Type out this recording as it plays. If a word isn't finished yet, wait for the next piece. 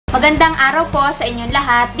Magandang araw po sa inyong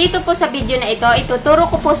lahat. Dito po sa video na ito, ituturo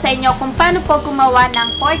ko po sa inyo kung paano po gumawa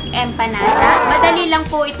ng pork empanada. Madali lang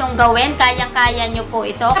po itong gawin, kayang-kaya nyo po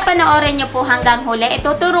ito. Panoorin nyo po hanggang huli.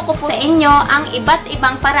 Ituturo ko po sa inyo ang iba't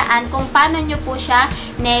ibang paraan kung paano nyo po siya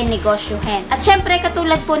nenegosyohin. At syempre,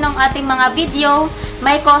 katulad po ng ating mga video,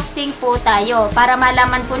 may costing po tayo para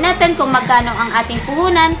malaman po natin kung magkano ang ating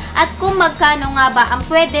puhunan at kung magkano nga ba ang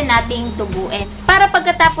pwede nating tubuin. Para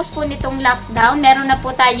pagkatapos po nitong lockdown, meron na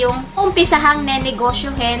po tayong umpisahang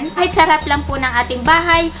nenegosyohin kahit sarap lang po ng ating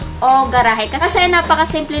bahay o garahe. Kasi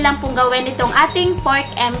napakasimple lang pong gawin itong ating pork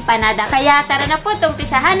empanada. Kaya tara na po,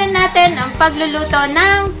 umpisahan na natin ang pagluluto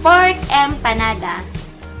ng pork empanada.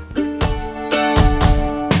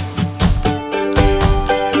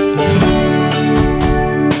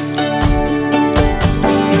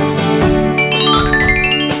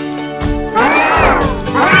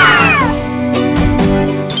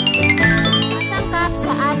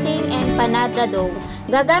 Dough.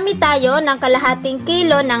 Gagamit tayo ng kalahating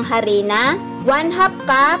kilo ng harina, 1/2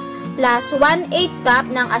 cup plus 1/8 cup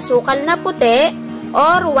ng asukal na puti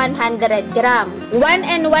or 100 gram, 1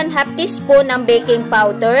 1/2 teaspoon ng baking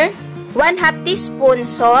powder, 1/2 teaspoon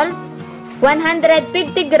salt,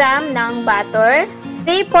 150 gram ng butter,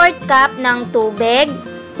 3/4 cup ng tubig,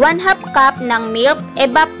 1/2 cup ng milk.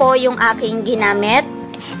 Iba po yung aking ginamit.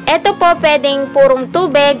 Ito po pwedeng purong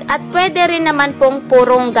tubig at pwede rin naman pong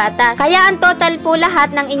purong gata. Kaya ang total po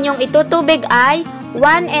lahat ng inyong itutubig ay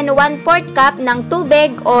 1 1/4 cup ng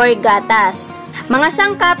tubig or gatas. Mga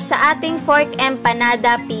sangkap sa ating pork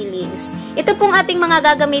empanada fillings. Ito pong ating mga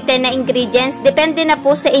gagamitin na ingredients, depende na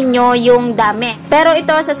po sa inyo yung dami. Pero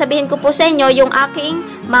ito, sasabihin ko po sa inyo yung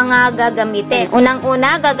aking mga gagamitin.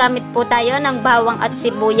 Unang-una, gagamit po tayo ng bawang at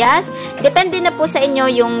sibuyas. Depende na po sa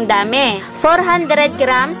inyo yung dami. 400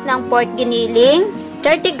 grams ng pork giniling,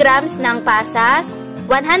 30 grams ng pasas,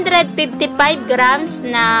 155 grams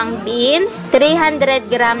ng beans,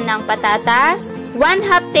 300 gram ng patatas,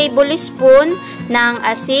 1/2 tablespoon ng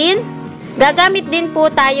asin. Gagamit din po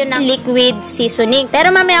tayo ng liquid seasoning.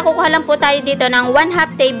 Pero mamaya kukuha lang po tayo dito ng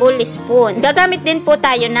 1/2 tablespoon. Gagamit din po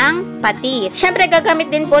tayo ng patis. Siyempre gagamit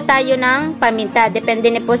din po tayo ng paminta. Depende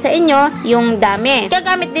na po sa inyo yung dami.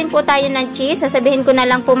 Gagamit din po tayo ng cheese. Sasabihin ko na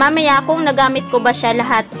lang po mamaya kung nagamit ko ba siya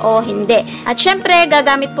lahat o hindi. At siyempre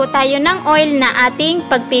gagamit po tayo ng oil na ating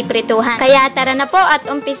pagpiprituhan. Kaya tara na po at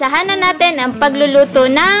umpisahan na natin ang pagluluto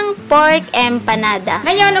ng pork empanada.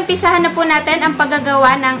 Ngayon umpisahan na po natin ang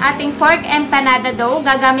paggagawa ng ating pork empanada dough.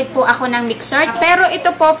 Gagamit po ako ng mixer. Pero ito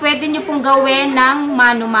po, pwede nyo pong gawin ng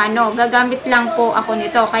mano-mano. Gagamit lang po ako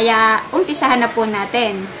nito. Kaya, umpisahan na po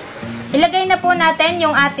natin. Ilagay na po natin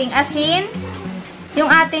yung ating asin, yung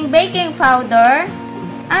ating baking powder,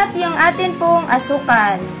 at yung atin pong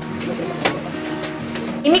asukal.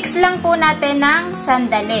 I-mix lang po natin ng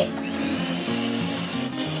sandali.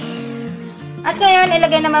 At ngayon,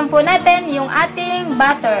 ilagay naman po natin yung ating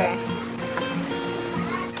butter.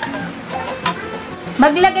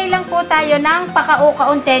 Maglagay lang po tayo ng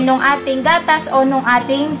pakau-kaunti nung ating gatas o nung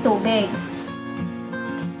ating tubig.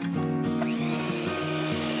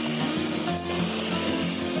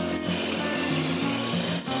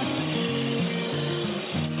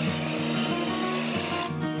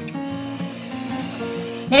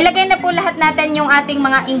 Nilagay na po lahat natin yung ating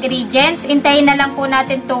mga ingredients. Hintayin na lang po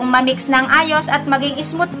natin itong mamix ng ayos at maging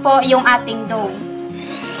smooth po yung ating dough.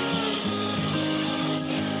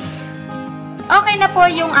 Okay na po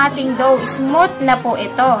yung ating dough. Smooth na po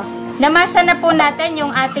ito. Namasa na po natin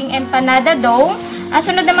yung ating empanada dough. Ang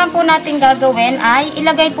sunod naman po natin gagawin ay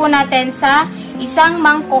ilagay po natin sa isang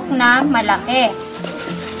mangkok na malaki.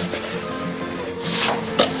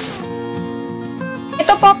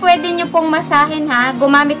 Ito po pwede nyo pong masahin ha.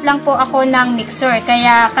 Gumamit lang po ako ng mixer.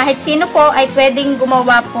 Kaya kahit sino po ay pwedeng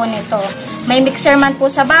gumawa po nito. May mixer man po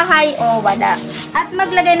sa bahay o wala. At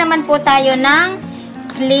maglagay naman po tayo ng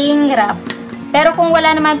cling wrap. Pero kung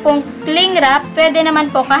wala naman pong cling wrap, pwede naman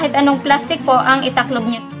po kahit anong plastic po ang itaklob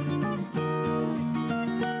nyo.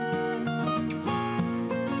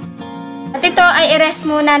 At ito ay i-rest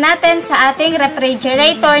muna natin sa ating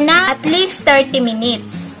refrigerator na at least 30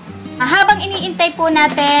 minutes. Habang iniintay po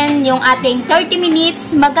natin yung ating 30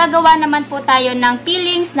 minutes, magagawa naman po tayo ng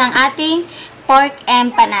fillings ng ating pork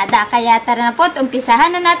empanada. Kaya tara na po,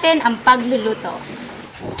 umpisahan na natin ang pagluluto.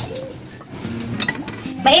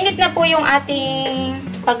 Mainit na po yung ating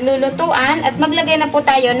paglulutuan at maglagay na po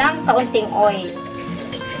tayo ng kaunting oil.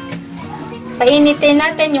 Painitin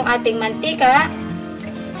natin yung ating mantika,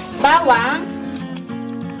 bawang.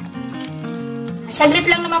 Saglit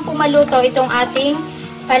lang naman po maluto itong ating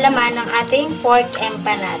palaman ng ating pork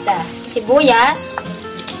empanada. Sibuyas,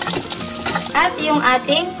 at yung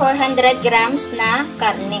ating 400 grams na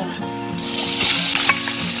karne.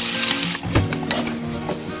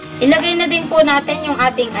 Ilagay na din po natin yung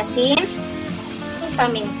ating asin,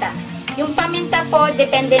 paminta. Yung paminta po,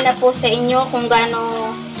 depende na po sa inyo kung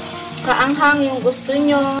gaano kaanghang yung gusto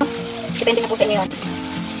nyo. Depende na po sa inyo.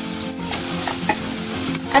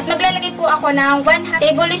 At maglalagay po ako ng 1/2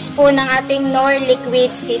 tablespoon ng ating nor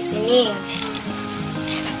liquid seasoning.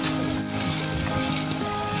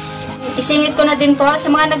 Isingit ko na din po sa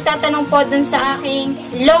mga nagtatanong po dun sa aking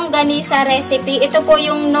longganisa recipe. Ito po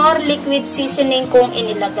yung nor liquid seasoning kong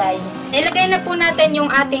inilagay. Ilagay na po natin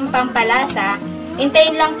yung ating pampalasa.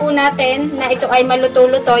 Hintayin lang po natin na ito ay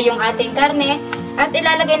maluto-luto yung ating karne. At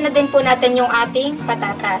ilalagay na din po natin yung ating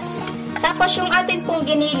patatas. Tapos yung ating pong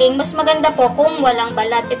giniling, mas maganda po kung walang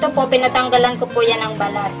balat. Ito po, pinatanggalan ko po yan ng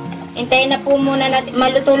balat. Hintayin na po muna natin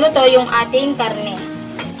maluto-luto yung ating karne.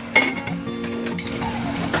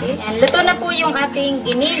 Okay. Yan. Luto na po yung ating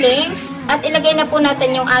giniling at ilagay na po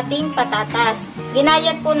natin yung ating patatas.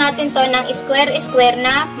 Ginayat po natin to ng square-square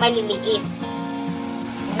na maliliit.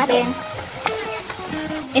 Natin.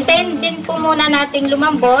 Hintayin din po muna nating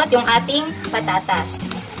lumambot yung ating patatas.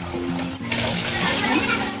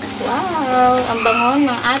 Wow! Ang bango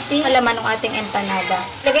ng ating palaman ng ating empanada.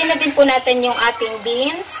 Lagay na din po natin yung ating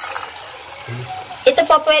beans. Ito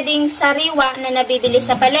po pwedeng sariwa na nabibili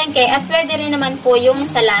sa palengke at pwede rin naman po yung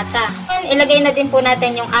sa lata. Ilagay na din po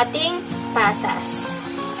natin yung ating pasas.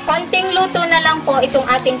 Konting luto na lang po itong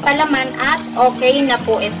ating palaman at okay na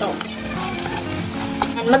po ito.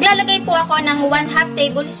 Maglalagay po ako ng 1/2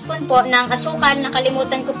 tablespoon po ng asukal.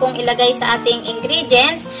 Nakalimutan ko pong ilagay sa ating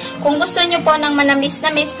ingredients. Kung gusto nyo po ng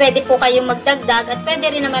manamis-namis, pwede po kayong magdagdag at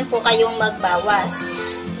pwede rin naman po kayong magbawas.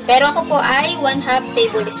 Pero ako po ay 1/2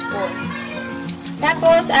 tablespoon.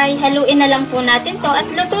 Tapos ay haluin na lang po natin to at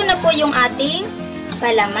luto na po yung ating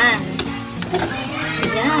palaman.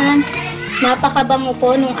 Ayan. Napakabango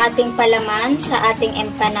po nung ating palaman sa ating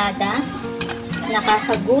empanada.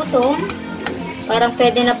 Nakakagutom. Parang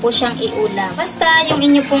pwede na po siyang iulam. Basta yung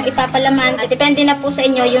inyo pong ipapalaman, depende na po sa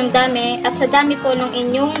inyo yung dami at sa dami po ng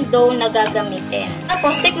inyong dough na gagamitin.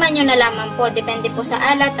 Tapos, tikman nyo na lamang po. Depende po sa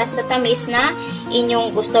alat at sa tamis na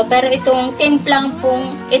inyong gusto. Pero itong timplang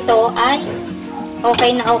pong ito ay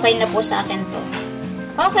okay na po sa akin to.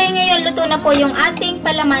 Okay, ngayon luto na po yung ating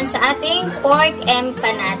palaman sa ating pork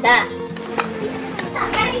empanada.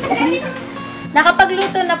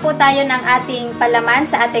 Nakapagluto na po tayo ng ating palaman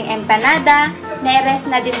sa ating empanada. Nai-rest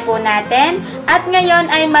na din po natin. At ngayon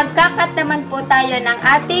ay magkakat naman po tayo ng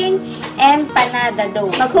ating empanada dough.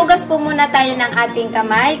 Maghugas po muna tayo ng ating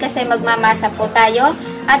kamay kasi magmamasa po tayo.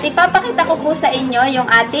 At ipapakita ko po sa inyo yung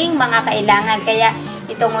ating mga kailangan. Kaya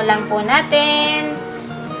itungo lang po natin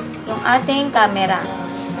yung ating camera.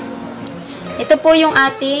 Ito po yung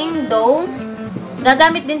ating dough.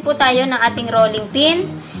 Gagamit din po tayo ng ating rolling pin,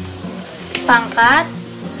 pangkat,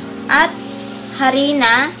 at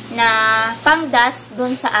harina na pangdas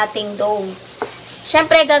dun sa ating dough.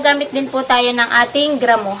 Siyempre, gagamit din po tayo ng ating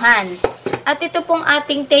gramuhan. At ito pong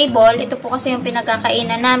ating table, ito po kasi yung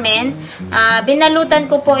pinagkakainan namin, binalutan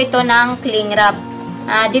ko po ito ng cling wrap.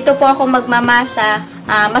 Dito po ako magmamasa,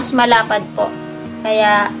 mas malapad po.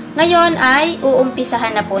 Kaya, ngayon ay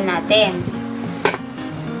uumpisahan na po natin.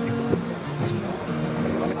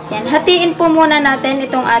 Yan, hatiin po muna natin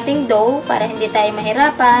itong ating dough para hindi tayo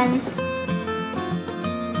mahirapan.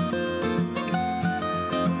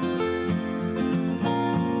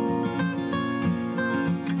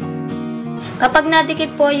 Kapag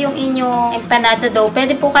nadikit po yung inyong empanada dough,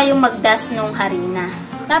 pwede po kayong magdas ng harina.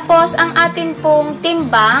 Tapos, ang atin pong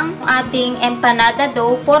timbang, ating empanada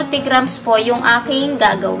dough, 40 grams po yung aking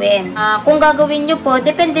gagawin. Kung gagawin nyo po,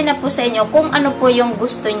 depende na po sa inyo kung ano po yung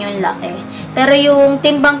gusto nyo laki. Pero yung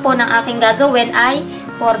timbang po ng aking gagawin ay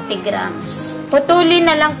 40 grams. Putulin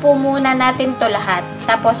na lang po muna natin to lahat.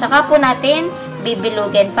 Tapos, saka po natin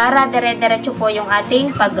bibilugin para dire-diretso po yung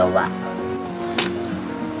ating paggawa.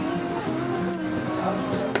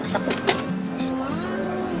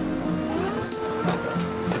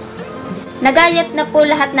 Nagayat na po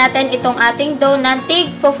lahat natin itong ating dough ng tig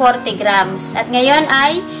po 40 grams. At ngayon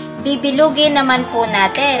ay bibilugin naman po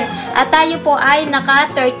natin. At tayo po ay naka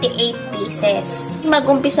 38 pieces.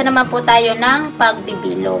 Mag-umpisa naman po tayo ng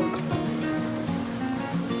pagbibilog.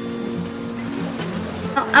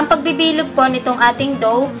 Ang pagbibilog po nitong ating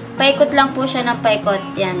dough, paikot lang po siya ng paikot.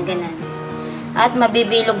 Yan, ganun. At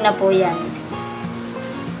mabibilog na po yan.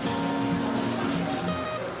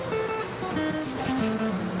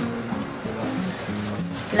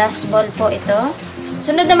 Last ball po ito.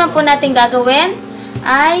 Sunod naman po natin gagawin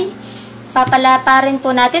ay Papalaparin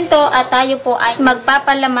po natin to at tayo po ay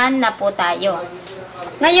magpapalaman na po tayo.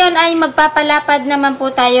 Ngayon ay magpapalapad naman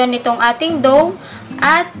po tayo nitong ating dough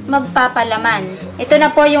at magpapalaman. Ito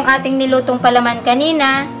na po yung ating nilutong palaman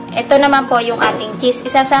kanina. Ito naman po yung ating cheese.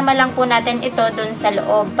 Isasama lang po natin ito dun sa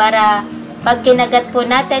loob para pag kinagat po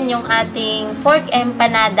natin yung ating pork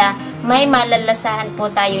empanada, may malalasahan po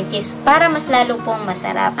tayong cheese para mas lalo pong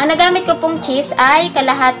masarap. Ang nagamit ko pong cheese ay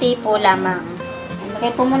kalahati po lamang.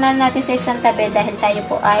 Lagay po muna natin sa isang tabi dahil tayo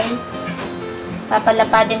po ay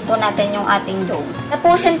papalapadin po natin yung ating dough.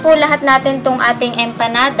 Tapusin po lahat natin tong ating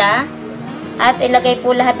empanada at ilagay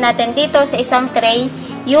po lahat natin dito sa isang tray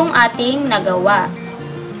yung ating nagawa.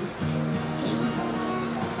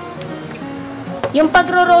 Yung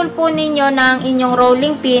pagro-roll po ninyo ng inyong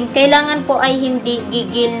rolling pin, kailangan po ay hindi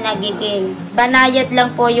gigil na gigil. Banayad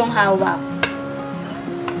lang po yung hawak.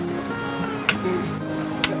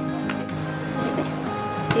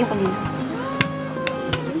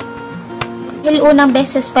 Dahil unang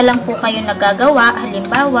beses pa lang po kayo nagagawa,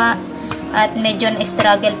 halimbawa, at medyo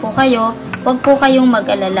na-struggle po kayo, huwag po kayong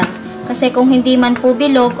mag-alala. Kasi kung hindi man po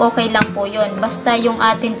bilog, okay lang po yun. Basta yung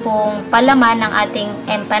atin pong palaman ng ating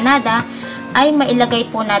empanada ay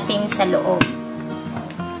mailagay po natin sa loob.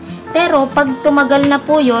 Pero pag tumagal na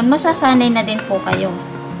po yun, masasanay na din po kayo.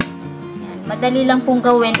 Yan, madali lang pong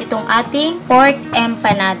gawin itong ating pork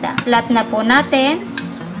empanada. Flat na po natin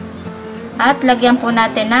at lagyan po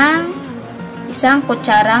natin ng isang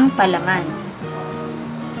kutsarang palaman.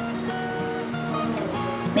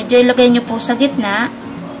 Medyo ilagay nyo po sa gitna.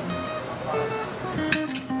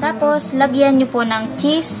 Tapos, lagyan nyo po ng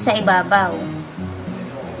cheese sa ibabaw.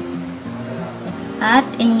 At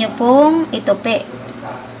inyo pong itupi.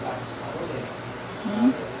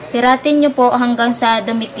 Piratin nyo po hanggang sa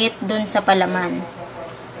dumikit dun sa palaman.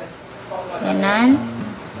 Yanan.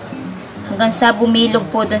 Hanggang sa bumilog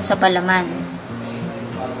po dun sa palaman.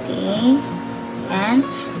 Okay. Yan.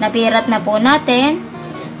 Napirat na po natin.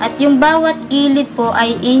 At yung bawat gilid po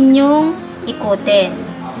ay inyong ikutin.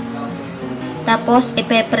 Tapos,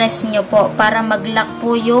 ipe-press nyo po para mag-lock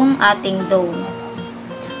po yung ating dough.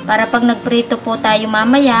 Para pag nagprito po tayo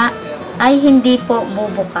mamaya, ay hindi po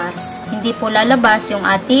bubukas. Hindi po lalabas yung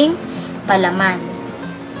ating palaman.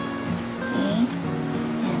 Okay.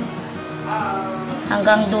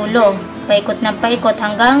 Hanggang dulo. Paikot ng paikot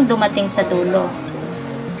hanggang dumating sa dulo.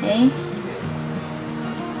 Okay.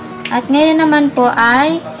 At ngayon naman po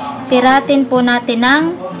ay piratin po natin ng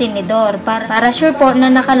tinidor para sure po na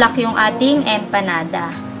nakalak yung ating empanada.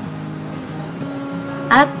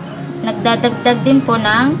 At nagdadagdag din po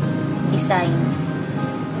ng design.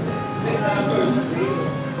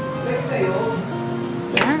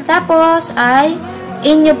 Yan. Tapos ay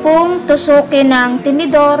inyo pong tusukin ng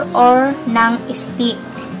tinidor or ng stick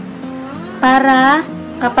para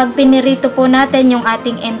kapag pinirito po natin yung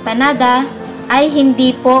ating empanada ay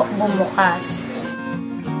hindi po bumukas.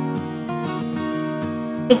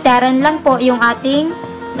 Bigtaran lang po yung ating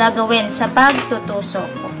gagawin sa pagtutusok.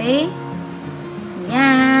 Okay?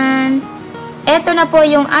 Yan. Ito na po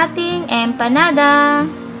yung ating empanada.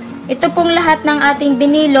 Ito pong lahat ng ating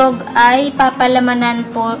binilog ay papalamanan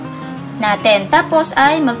po natin. Tapos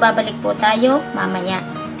ay magbabalik po tayo mamaya.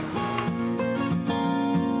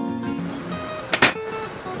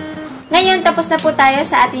 Ngayon, tapos na po tayo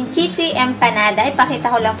sa ating cheesy empanada.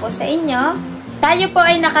 Ipakita ko lang po sa inyo. Tayo po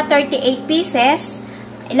ay naka 38 pieces.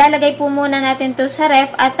 Ilalagay po muna natin to sa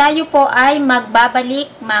ref at tayo po ay magbabalik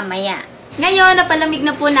mamaya. Ngayon, napalamig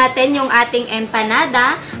na po natin yung ating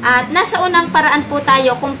empanada at nasa unang paraan po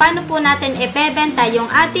tayo kung paano po natin ibebenta yung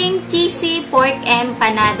ating cheesy pork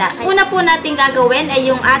empanada. Una po natin gagawin ay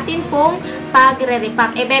yung atin pong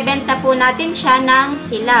pagre-repack. Ibebenta po natin siya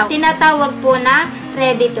ng hilaw. Tinatawag po na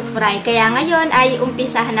ready to fry. Kaya ngayon ay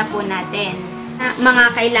umpisahan na po natin.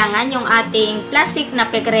 Mga kailangan yung ating plastic na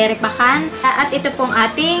pagre-repakan at ito pong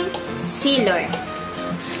ating sealer.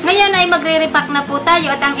 Ngayon ay magre-repack na po tayo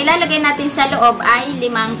at ang ilalagay natin sa loob ay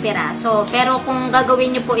 5 piraso. Pero kung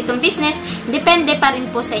gagawin nyo po itong business, depende pa rin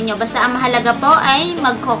po sa inyo. Basta ang mahalaga po ay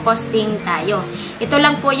magko-costing tayo. Ito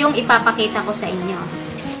lang po yung ipapakita ko sa inyo.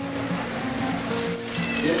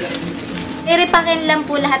 I-repackin lang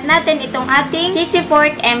po lahat natin itong ating cheesy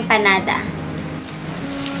pork empanada.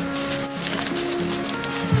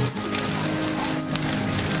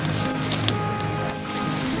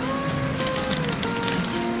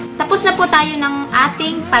 Tapos na po tayo ng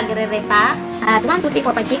ating pagre-repack. At 1, 2, 3,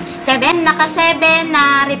 4, 5, 6, 7. Naka 7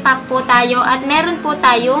 na repack po tayo at meron po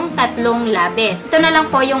tayong 3 labis. Ito na lang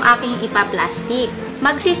po yung aking ipa-plastic.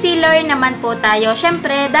 Magsisealer naman po tayo.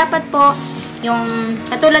 Syempre, dapat po Yung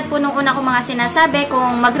katulad po nung una ko mga sinasabi,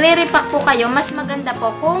 kung magre-repack po kayo, mas maganda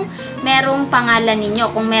po kung merong pangalan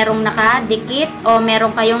ninyo, kung merong nakadikit o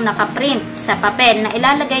merong kayong nakaprint sa papel na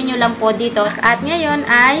ilalagay nyo lang po dito. At ngayon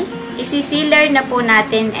ay isi-sealer na po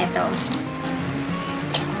natin ito.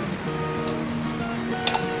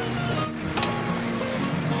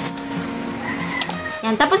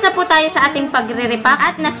 Yan, tapos na po tayo sa ating pagre-repack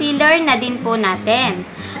at na-sealer na din po natin.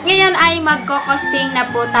 Ngayon ay magko-costing na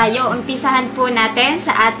po tayo. Umpisahan po natin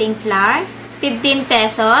sa ating flour, 15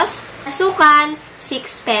 pesos. Asukal,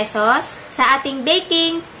 6 pesos. Sa ating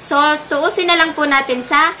baking, salt, tuusin na lang po natin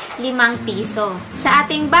sa 5 piso. Sa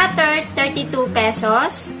ating butter, 32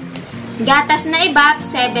 pesos. Gatas na Iba't,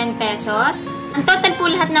 7 pesos. Ang total po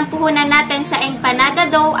lahat ng puhunan natin sa empanada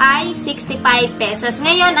dough ay 65 pesos.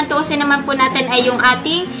 Ngayon, ang tuusin naman po natin ay yung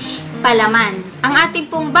ating palaman. Ang ating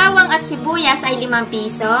pong bawang at sibuyas ay 5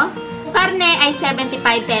 piso. Karne ay 75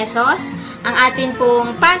 pesos. Ang ating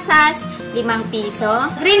pong pasas, 5 piso.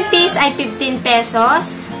 Green peas ay 15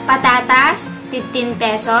 pesos. Patatas, 15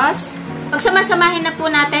 pesos. Pagsamasamahin na po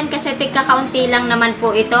natin kasi tigkakaunti lang naman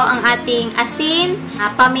po ito. Ang ating asin,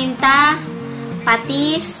 paminta,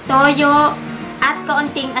 patis, toyo, at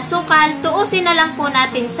kaunting asukal. Tuusin na lang po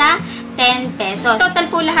natin sa 10 pesos. Total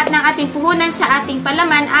po lahat ng ating puhunan sa ating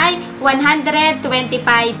palaman ay 125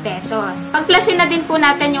 pesos. Pagplasin na din po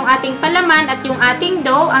natin yung ating palaman at yung ating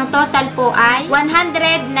dough. Ang total po ay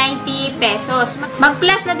 190 pesos.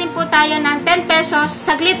 Mag-plus na din po tayo ng 10 pesos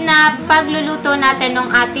saglit na pagluluto natin ng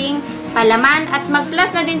ating palaman at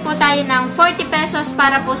mag-plus na din po tayo ng 40 pesos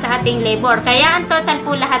para po sa ating labor. Kaya ang total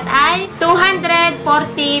po lahat ay 240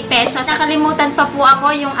 pesos. Nakalimutan pa po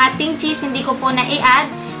ako yung ating cheese, hindi ko po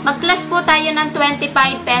na-i-add. Mag-plus po tayo ng 25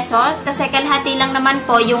 pesos kasi kalahati lang naman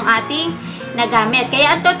po yung ating nagamit.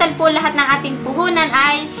 Kaya ang total po lahat ng ating puhunan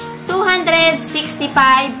ay 265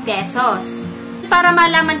 pesos. Para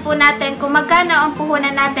malaman po natin kung magkano ang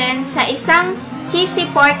puhunan natin sa isang cheesy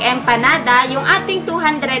pork empanada, yung ating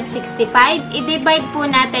 265, i-divide po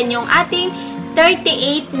natin yung ating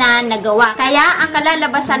 38 na nagawa. Kaya ang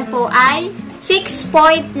kalalabasan po ay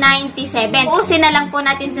 6.97. Uusin na lang po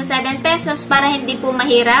natin sa 7 pesos para hindi po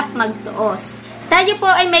mahirap magtuos. Tayo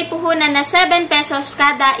po ay may puhunan na 7 pesos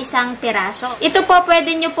kada isang piraso. Ito po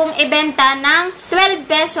pwede nyo pong ibenta ng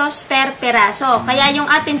 12 pesos per piraso. Kaya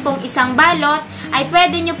yung atin pong isang balot ay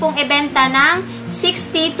pwede nyo pong ibenta ng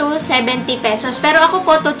 60 to 70 pesos. Pero ako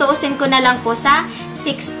po, tutuusin ko na lang po sa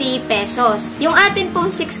 60 pesos. Yung atin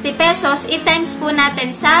pong 60 pesos, i-times po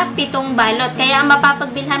natin sa 7 balot. Kaya ang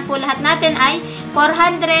mapapagbilhan po lahat natin ay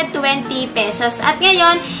 420 pesos. At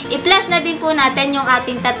ngayon, i-plus na din po natin yung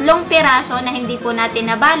ating 3 piraso na hindi po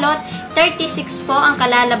natin nabalot. 36 po ang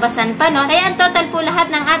kalalabasan pa nun. Kaya ang total po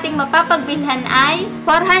lahat ng ating mapapagbilhan ay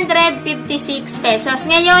 456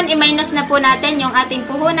 pesos. Ngayon, i-minus na po natin yung ating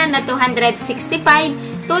puhunan na 265.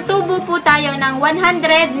 Tutubo po tayo ng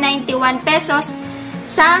 191 pesos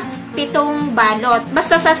sa 7 balot.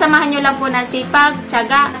 Basta sasamahan nyo lang po ng sipag,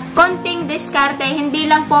 tiyaga, konting diskarte, hindi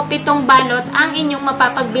lang po 7 balot ang inyong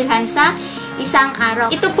mapapagbilhan sa isang araw.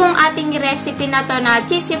 Ito pong ating recipe na to na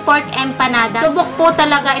cheesy pork empanada. Subok po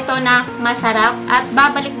talaga ito na masarap at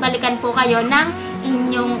babalik-balikan po kayo ng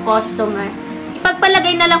inyong customer.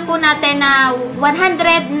 Ipagpalagay na lang po natin na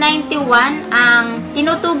 191 ang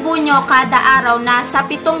tinutubo nyo kada araw na sa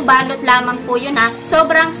 7 balot lamang po yun ha.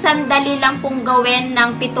 Sobrang sandali lang pong gawin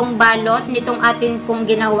ng 7 balot nitong atin pong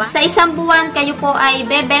ginawa. Sa isang buwan kayo po ay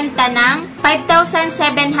bebenta ng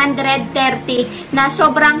 5,730 na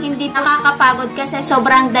sobrang hindi nakakapagod kasi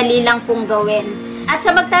sobrang dali lang pong gawin. At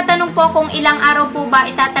sa magtatanong po kung ilang araw po ba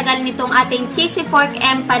itatagal nitong ating cheesy pork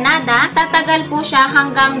empanada, tatagal po siya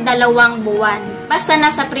hanggang 2 buwan. Basta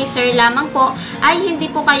nasa freezer lamang po ay hindi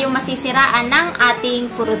po kayo masisiraan ng ating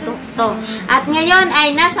produkto. At ngayon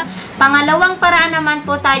ay nasa pangalawang paraan naman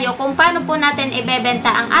po tayo kung paano po natin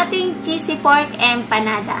ibebenta ang ating cheesy pork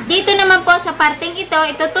empanada. Dito naman po sa parting ito,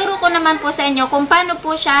 ituturo ko naman po sa inyo kung paano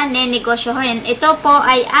po siya nenegosyohin. Ito po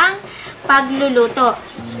ay ang pagluluto.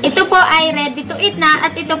 Ito po ay ready to eat na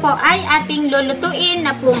at ito po ay ating lulutuin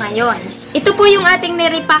na po ngayon. Ito po yung ating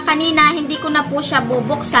niripa kanina, hindi ko na po siya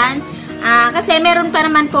bubuksan kasi meron pa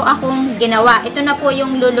naman po akong ginawa. Ito na po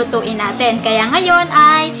yung lulutuin natin. Kaya ngayon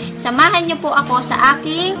ay samahan nyo po ako sa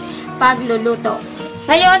aking pagluluto.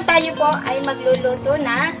 Ngayon tayo po ay magluluto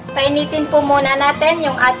na. Painitin po muna natin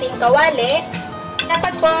yung ating kawali.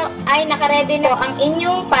 Dapat po ay nakaredy na po ang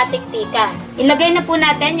inyong patiktikan. Ilagay na po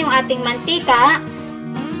natin yung ating mantika.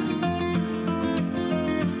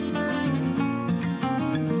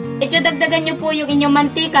 Medyo dagdagan nyo po yung inyong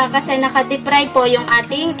mantika kasi naka-deep fry po yung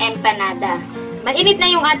ating empanada. Mainit na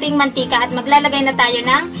yung ating mantika at maglalagay na tayo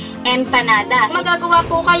ng empanada. Kung magagawa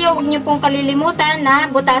po kayo, huwag niyo pong kalilimutan na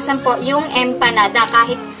butasan po yung empanada.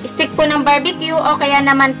 Kahit stick po ng barbecue o kaya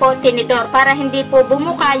naman po tinidor para hindi po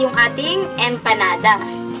bumuka yung ating empanada.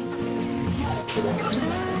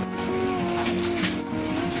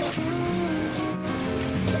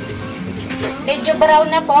 Medyo brown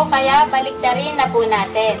na po, kaya baliktarin na po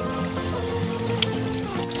natin.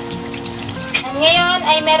 At ngayon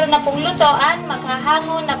ay meron na pong luto at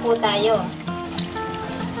maghahango na po tayo.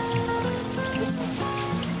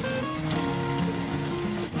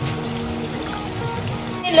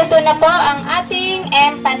 Luto na po ang ating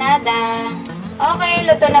empanada. Okay,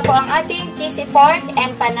 luto na po ang ating cheesy pork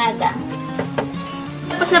empanada.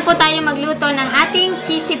 Tapos na po tayo magluto ng ating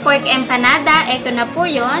cheesy pork empanada. Ito na po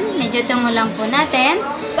yon. Medyo tungo lang po natin.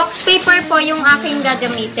 Wax paper po yung aking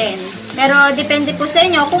gagamitin. Pero depende po sa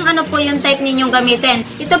inyo kung ano po yung type ninyong gamitin.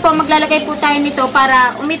 Ito po, maglalagay po tayo nito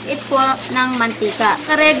para umit-it po ng mantika.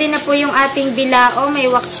 Ready na po yung ating bilao. May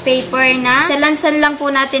wax paper na. Salansan lang po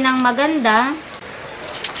natin ng maganda.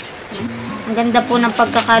 Ang ganda po ng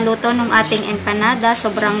pagkakaluto ng ating empanada.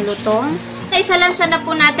 Sobrang lutong. Isalansan na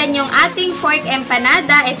po natin yung ating pork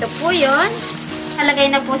empanada. Ito po yun.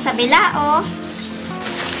 Nalagay na po sa bilao.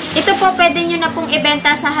 Ito po pwede nyo na pong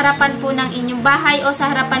ibenta sa harapan po ng inyong bahay o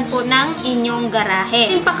sa harapan po ng inyong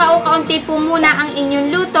garahe. Pakao-kaunti po muna ang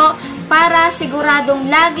inyong luto para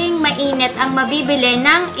siguradong laging mainit ang mabibili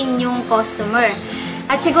ng inyong customer.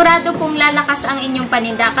 At sigurado pong lalakas ang inyong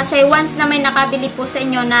paninda kasi once na may nakabili po sa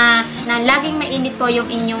inyo na laging mainit po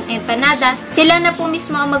yung inyong empanadas, sila na po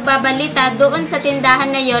mismo ang magbabalita doon sa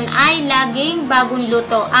tindahan na yon ay laging bagong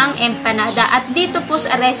luto ang empanada. At dito po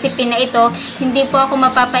sa recipe na ito, hindi po ako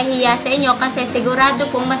mapapahiya sa inyo kasi sigurado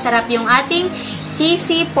pong masarap yung ating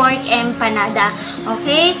cheesy pork empanada.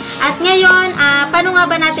 Okay? At ngayon, paano nga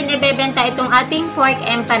ba natin ibebenta itong ating pork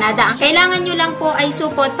empanada? Ang kailangan nyo lang po ay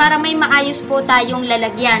supot para may maayos po tayong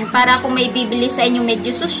lalagyan. Para kung may bibili sa inyong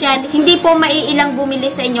medyo sosyal, hindi po maiilang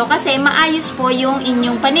bumili sa inyo kasi maayos po yung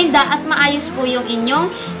inyong paninda at maayos po yung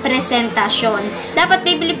inyong presentasyon. Dapat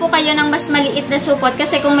bibili po kayo ng mas maliit na supot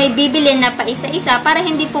kasi kung may bibili na pa isa-isa para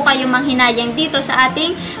hindi po kayo manghinayang dito sa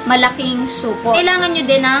ating malaking supot. Kailangan nyo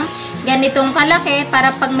din ng ganitong kalaki para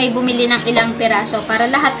pag may bumili ng ilang piraso para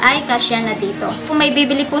lahat ay kasya na dito. Kung may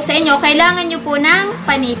bibili po sa inyo, kailangan nyo po ng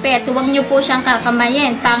panipet. Huwag nyo po siyang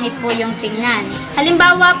kakamayin. Pangit po yung tingnan.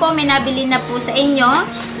 Halimbawa po, may nabili na po sa inyo.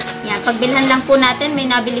 Yan, pagbilhan lang po natin, may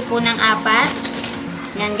nabili po ng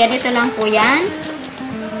 4. Yan, ganito lang po yan.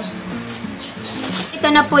 Ito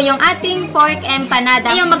na po yung ating pork empanada.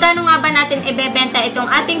 Ngayon, magkano nga ba natin ibebenta itong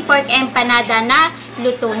ating pork empanada na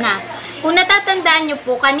luto na? Kung natatandaan nyo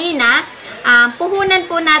po kanina, puhunan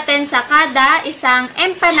po natin sa kada isang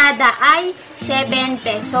empanada ay 7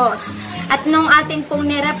 pesos. At nung ating pong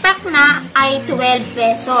nirepack na ay 12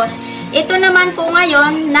 pesos. Ito naman po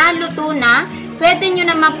ngayon, naluto na, pwede nyo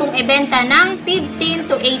naman pong ibenta ng 15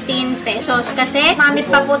 to 18 pesos. Kasi mamit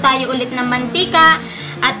pa po tayo ulit ng mantika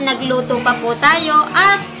at nagluto pa po tayo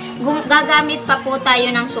at gagamit pa po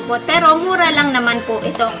tayo ng supot. Pero mura lang naman po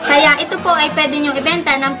ito. Kaya ito po ay pwede nyo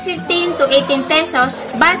ibenta ng 15 to 18 pesos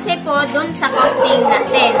base po dun sa costing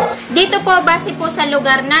natin. Dito po, base po sa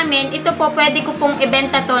lugar namin, ito po pwede ko pong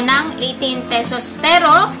ibenta to ng 18 pesos.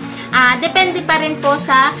 Pero, depende pa rin po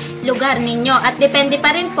sa lugar ninyo at depende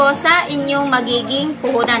pa rin po sa inyong magiging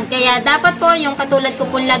puhunan. Kaya dapat po, yung katulad ko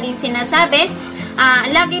po laging sinasabi,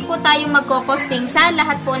 lagi po tayong magkokosting sa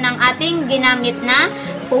lahat po ng ating ginamit na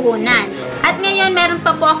puhunan. At ngayon, meron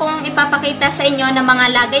pa po akong ipapakita sa inyo ng mga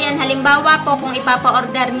lagayan. Halimbawa po, kung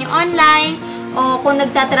ipapa-order nyo online o kung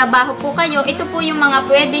nagtatrabaho po kayo, ito po yung mga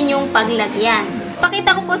pwede nyong paglagyan.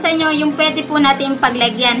 Pakita ko po sa inyo yung pwede po natin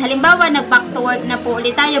paglagyan. Halimbawa, nag-back to work na po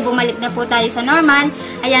ulit tayo, bumalik na po tayo sa normal.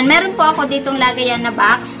 Ayan, meron po ako ditong lagayan na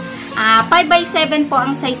box. 5x7 po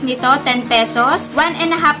ang size nito, 10 pesos. 1.5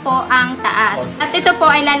 po ang taas. At ito po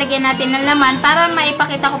ay lalagyan natin ng laman para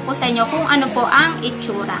maipakita ko po sa inyo kung ano po ang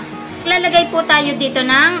itsura. Lalagay po tayo dito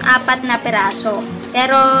ng 4 na piraso.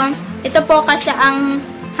 Pero ito po kasya ang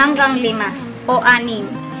hanggang 5 o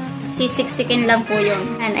 6. Sisiksikin lang po yun.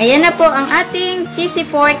 Ayan na po ang ating cheesy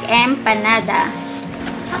pork empanada.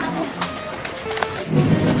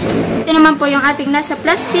 Ito naman po yung ating nasa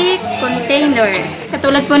plastic container.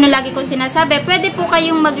 Katulad po na lagi ko sinasabi, pwede po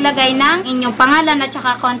kayong maglagay ng inyong pangalan at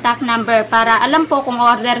saka contact number para alam po kung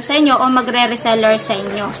order sa inyo o magre-reseller sa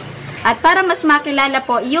inyo. At para mas makilala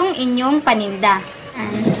po yung inyong paninda.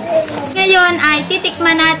 Ngayon ay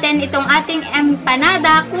titikman natin itong ating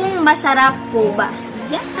empanada kung masarap po ba.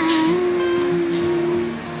 Yan.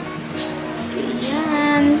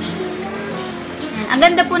 Ang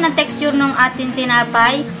ganda po ng texture ng ating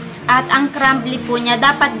tinapay at ang crumbly po niya.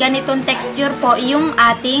 Dapat ganitong texture po yung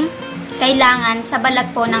ating kailangan sa balat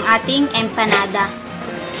po ng ating empanada.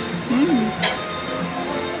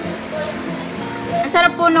 Ang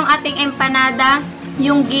sarap po ng ating empanada.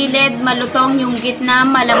 Yung gilid malutong, yung gitna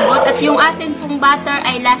malambot, at yung atin pong butter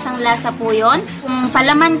ay lasang-lasa po yun. Kung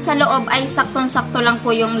palaman sa loob ay saktong-sakto lang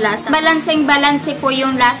po yung lasa. Balanseng-balanse po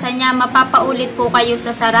yung lasa niya. Mapapaulit po kayo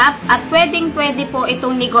sa sarap at pwedeng-pwede po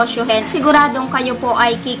itong negosyohin. Siguradong kayo po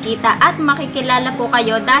ay kikita at makikilala po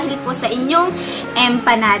kayo dahil po sa inyong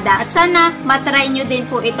empanada. At sana matry nyo din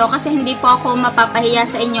po ito kasi hindi po ako mapapahiya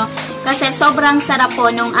sa inyo kasi sobrang sarap po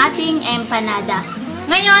nung ating empanada.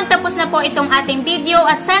 Ngayon, tapos na po itong ating video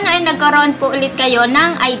at sana ay nagkaroon po ulit kayo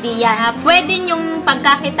ng idea. Pwede nyong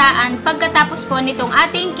pagkakitaan pagkatapos po nitong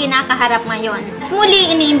ating kinakaharap ngayon.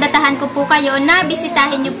 Muli, iniimbitahan ko po kayo na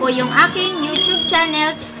bisitahin nyo po yung aking YouTube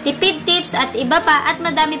channel, Tipid Tips at iba pa, at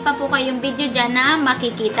madami pa po kayong video dyan na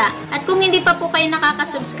makikita. At kung hindi pa po kayo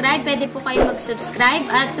nakaka-subscribe, pwede po kayo mag-subscribe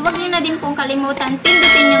at huwag nyo na din pong kalimutan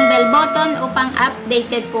pindutin yung bell button upang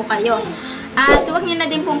updated po kayo. At huwag nyo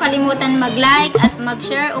na din pong kalimutan mag-like at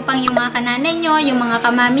mag-share upang yung mga kananay nyo, yung mga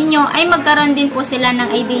kamami nyo ay magkaroon din po sila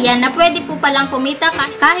ng idea na pwede po palang kumita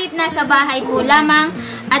kahit nasa bahay po lamang.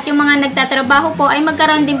 At yung mga nagtatrabaho po ay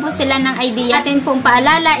magkaroon din po sila ng idea. Atin pong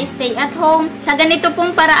paalala, stay at home. Sa ganito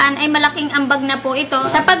pong paraan ay malaking ambag na po ito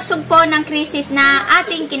sa pagsugpo ng krisis na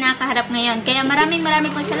ating kinakaharap ngayon. Kaya maraming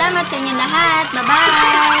pong salamat sa inyo lahat. Bye-bye!